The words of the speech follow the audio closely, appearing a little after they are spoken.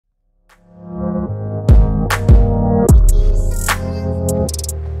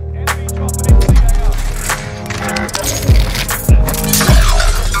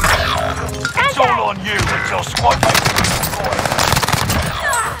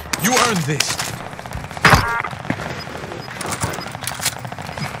You earned this.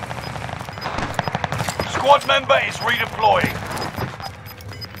 Squad member is redeploying.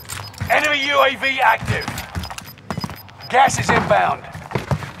 Enemy UAV active. Gas is inbound.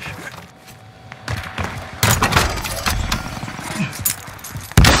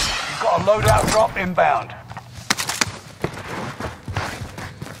 You've got a loadout drop inbound.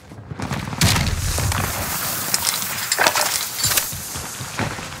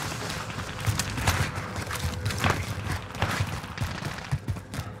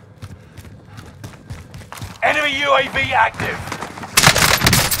 Enemy UAV active.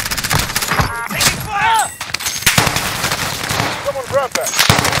 Taking fire! Someone grab that.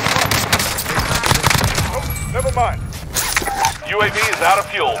 Oh, never mind. UAV is out of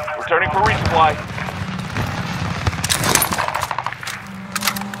fuel. Returning for resupply.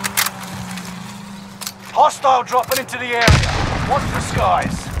 Hostile dropping into the area. Watch the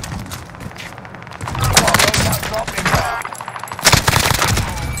skies. Loadout drop inbound.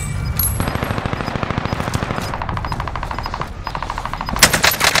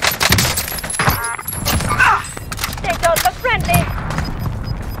 They don't look friendly.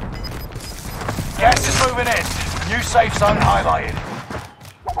 Gas is moving in. New safe zone highlighted.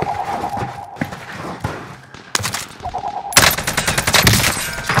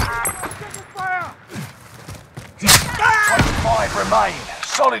 Fire! 25 remain.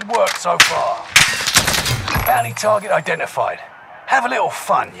 Solid work so far. Bounty target identified. Have a little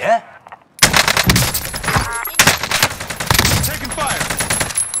fun, yeah? Taking fire.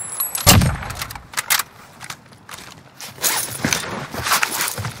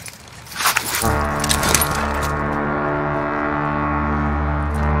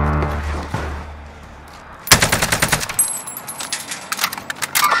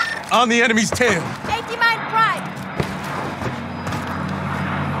 On the enemy's tail. 80 mile pride.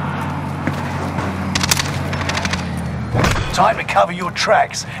 Time to cover your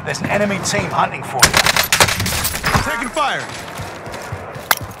tracks. There's an enemy team hunting for you. Taking fire.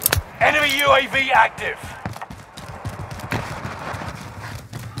 Enemy UAV active.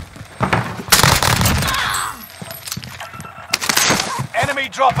 Enemy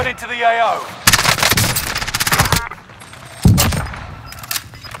dropping into the AO.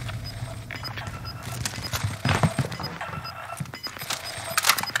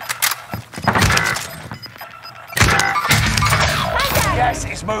 Gas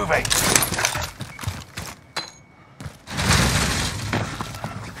is moving.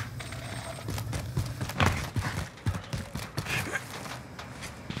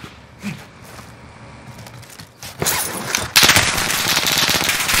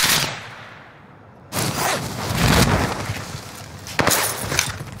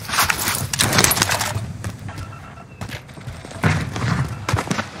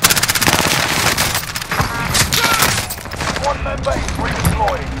 One member is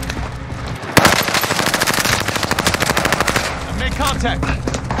redeployed. I've made contact.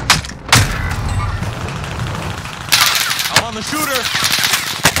 I'm on the shooter.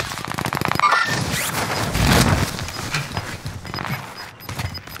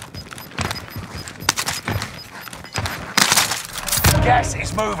 Gas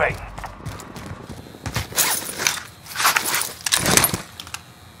is moving.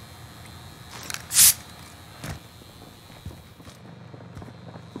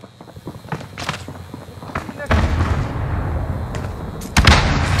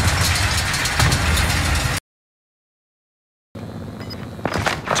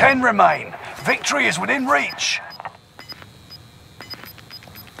 Ten remain. Victory is within reach.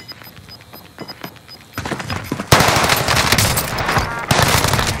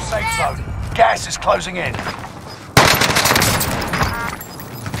 Safe zone. Gas is closing in.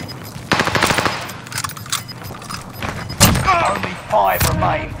 Only 5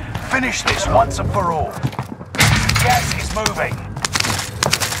 remain. Finish this once and for all. Gas is moving.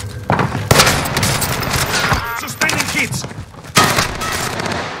 Suspending kids.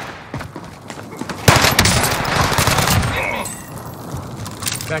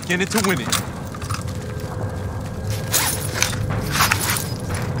 Back in it to win it.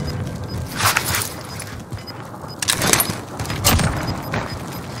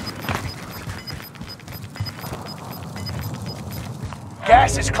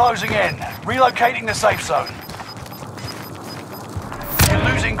 Gas is closing in. Relocating the safe zone.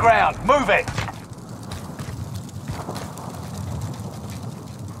 You're losing ground. Move it.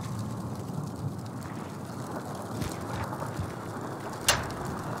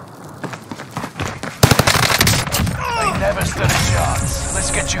 They never stood a chance.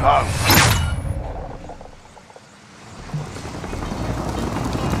 Let's get you home.